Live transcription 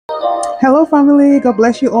Hello, family. God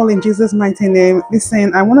bless you all in Jesus' mighty name.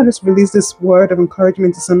 Listen, I want to just release this word of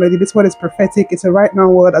encouragement to somebody. This word is prophetic. It's a right now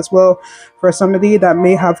word as well for somebody that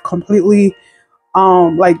may have completely,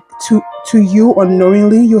 like to you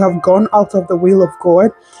unknowingly, you have gone out of the will of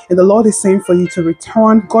God, and the Lord is saying for you to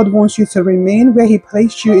return. God wants you to remain where He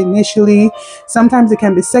placed you initially. Sometimes it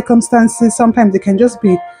can be circumstances. Sometimes it can just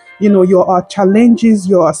be your challenges,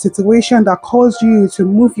 your situation that caused you to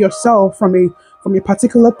move yourself from a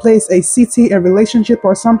particular place, a city, a relationship,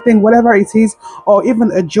 or something, whatever it is, or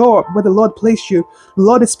even a job where the Lord placed you. The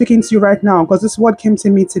Lord is speaking to you right now because this word came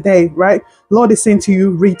to me today, right? The Lord is saying to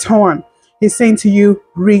you, return. He's saying to you,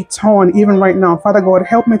 return, even right now. Father God,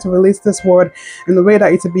 help me to release this word in the way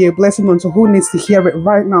that it will be a blessing unto who needs to hear it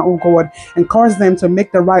right now, oh God, and cause them to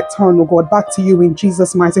make the right turn, oh God, back to you in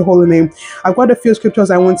Jesus' mighty holy name. I've got a few scriptures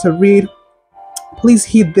I want to read. Please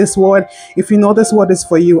heed this word. If you know this word is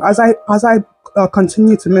for you, as I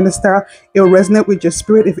continue to minister, it will resonate with your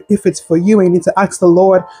spirit. If it's for you, and you need to ask the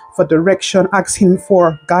Lord for direction, ask Him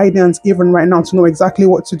for guidance, even right now, to know exactly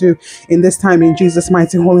what to do in this time in Jesus'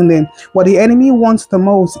 mighty holy name. What the enemy wants the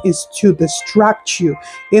most is to distract you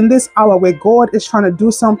in this hour where God is trying to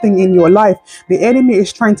do something in your life. The enemy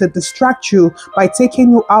is trying to distract you by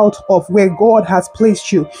taking you out of where God has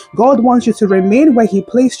placed you. God wants you to remain where He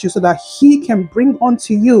placed you so that He can bring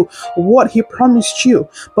unto you what He promised you.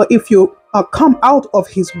 But if you come out of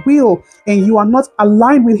His will and you are not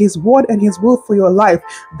aligned with His word and His will for your life,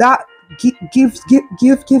 that gives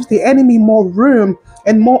the enemy more room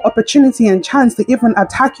and more opportunity and chance to even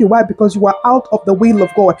attack you. Why? Because you are out of the will of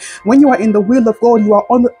God. When you are in the will of God, you are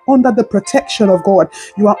under the protection of God.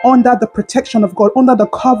 You are under the protection of God, under the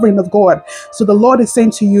covering of God. So the Lord is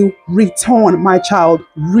saying to you, return, my child,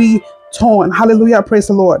 return. Hallelujah. Praise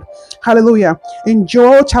the Lord. Hallelujah. In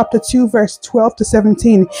Joel chapter 2, verse 12 to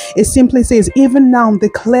 17, it simply says, even now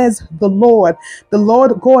declares the Lord. The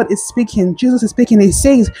Lord God is speaking. Jesus is speaking. He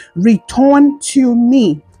says, return to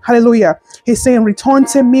me. Hallelujah. He's saying, return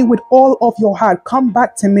to me with all of your heart. Come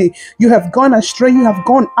back to me. You have gone astray. You have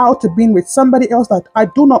gone out to be with somebody else that I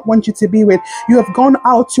do not want you to be with. You have gone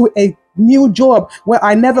out to a new job where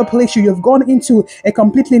I never placed you. You've gone into a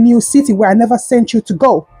completely new city where I never sent you to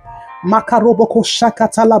go. Makaroboko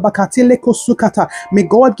shakata labakatileko sukata. May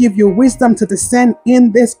God give you wisdom to discern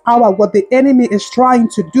in this hour. What the enemy is trying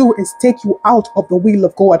to do is take you out of the will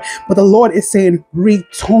of God. But the Lord is saying,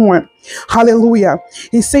 return. Hallelujah.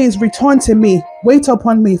 He says, return to me. Wait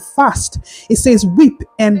upon me. Fast. It says, weep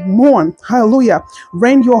and mourn. Hallelujah.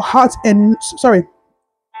 Rend your heart and,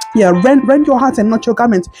 rend your heart and not your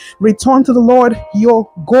garment. Return to the Lord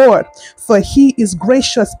your God, for He is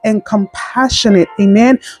gracious and compassionate.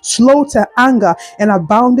 Amen. Slow to anger and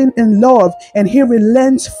abounding in love, and He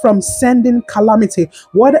relents from sending calamity.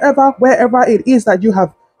 Wherever it is that you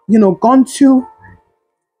have, gone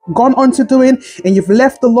on to doing, and you've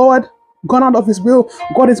left the Lord, gone out of His will,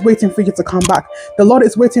 God is waiting for you to come back. The Lord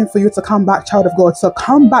is waiting for you to come back, child of God. So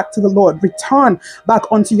come back to the Lord. Return back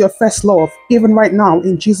unto your first love, even right now,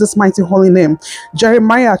 in Jesus' mighty holy name.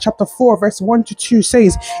 Jeremiah chapter 4, verse 1 to 2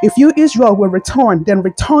 says, if you, Israel, will return, then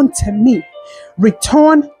return to me.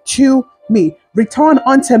 Return to me. Return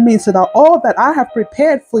unto me, so that all that I have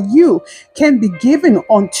prepared for you can be given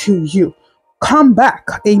unto you. Come back.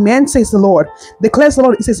 Amen, says the Lord. Declares the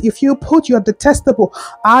Lord. It says, if you put your detestable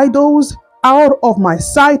idols out of my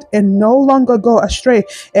sight and no longer go astray,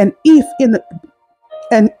 and if in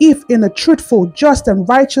a truthful, just, and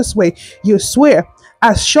righteous way you swear,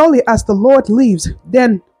 as surely as the Lord lives,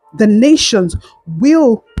 then the nations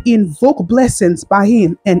will invoke blessings by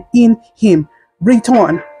Him and in Him.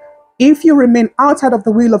 Return. If you remain outside of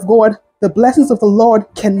the will of God, the blessings of the Lord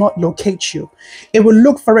cannot locate you. It will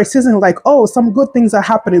look for a season like, oh, some good things are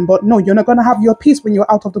happening, but no, you're not going to have your peace when you're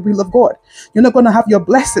out of the will of God. You're not going to have your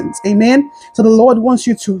blessings. Amen. So the Lord wants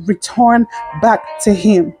you to return back to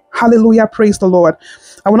Him. Hallelujah. Praise the Lord.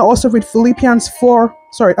 I want to also read Philippians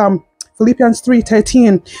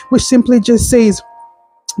 3:13, which simply just says,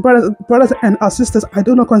 Brothers and sisters, I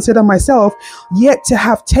do not consider myself yet to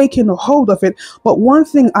have taken a hold of it. But one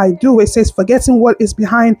thing I do, it says, forgetting what is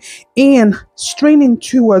behind and straining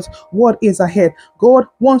towards what is ahead. God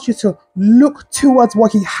wants you to look towards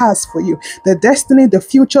what He has for you. The destiny, the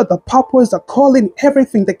future, the purpose, the calling,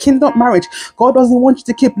 everything, the kingdom marriage. God doesn't want you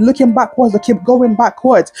to keep looking backwards or keep going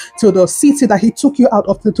backwards to the city that He took you out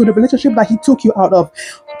of, to the relationship that He took you out of,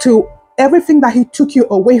 to everything that He took you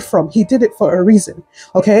away from. He did it for a reason.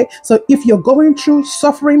 Okay. So if you're going through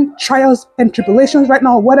suffering, trials, and tribulations right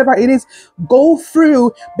now, whatever it is, go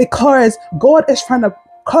through, because God is trying to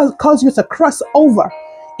cause you to cross over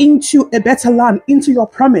into a better land, into your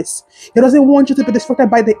promise. He doesn't want you to be distracted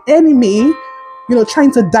by the enemy,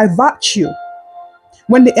 trying to divert you.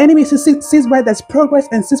 When the enemy sees where there's progress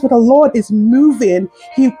and sees where the Lord is moving,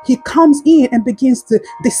 he comes in and begins to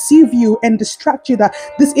deceive you and distract you that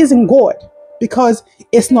this isn't God, because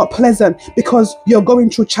it's not pleasant, because you're going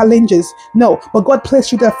through challenges. No, but God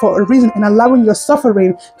placed you there for a reason and allowing your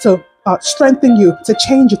suffering to strengthen you, to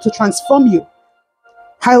change you, to transform you.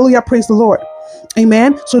 Hallelujah, praise the Lord.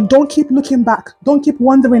 Amen. So don't keep looking back. Don't keep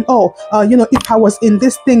wondering, if I was in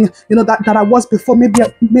this thing, that I was before,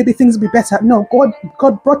 maybe things would be better. No,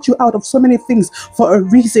 God brought you out of so many things for a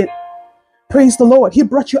reason. Praise the Lord. He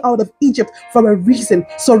brought you out of Egypt for a reason.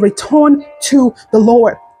 So return to the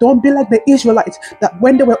Lord. Don't be like the Israelites that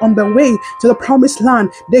when they were on their way to the promised land,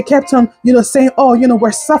 they kept on, saying,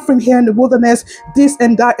 we're suffering here in the wilderness, this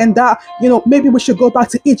and that and that. Maybe we should go back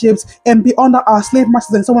to Egypt and be under our slave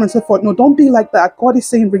masters and so on and so forth. No, don't be like that. God is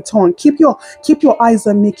saying return. Keep your eyes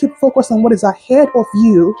on me. Keep focused on what is ahead of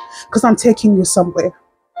you, because I'm taking you somewhere.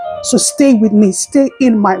 So stay with me. Stay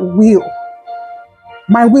in my will.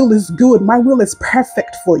 My will is good. My will is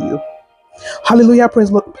perfect for you. Hallelujah, praise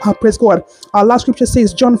God. Our last scripture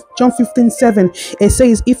says, John 15:7. It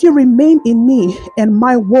says, if you remain in me and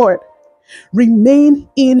my word remain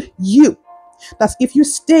in you. That's if you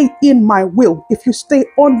stay in my will, if you stay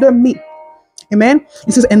under me. Amen.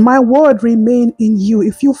 It says, and my word remain in you.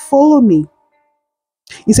 If you follow me,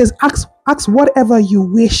 it says, ask whatever you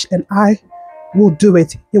wish and I will do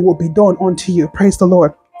it. It will be done unto you. Praise the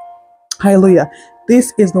Lord. Hallelujah.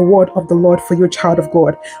 This is the word of the Lord for you, child of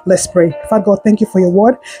God. Let's pray. Father God, thank you for your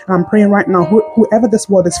word. I'm praying right now, whoever this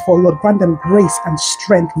word is for, Lord, grant them grace and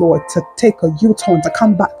strength, Lord, to take a U-turn, to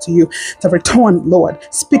come back to you, to return, Lord.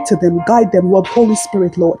 Speak to them, guide them, Lord. Holy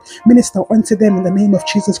Spirit, Lord, minister unto them in the name of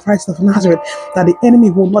Jesus Christ of Nazareth, that the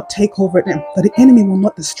enemy will not take over them, that the enemy will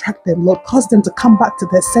not distract them, Lord. Cause them to come back to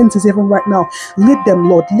their senses even right now. Lead them,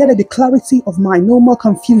 Lord. Let there be clarity of mind, no more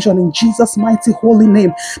confusion in Jesus' mighty holy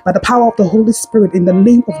name, by the power of the Holy Spirit. In the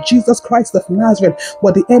name of Jesus Christ of Nazareth,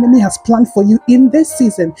 what the enemy has planned for you in this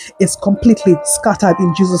season is completely scattered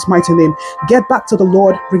in Jesus' mighty name. Get back to the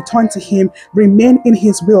Lord, return to him, remain in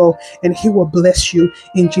his will, and he will bless you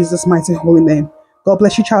in Jesus' mighty holy name. God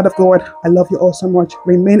bless you, child of God. I love you all so much.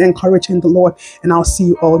 Remain encouraged in the Lord, and I'll see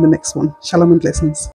you all in the next one. Shalom and blessings.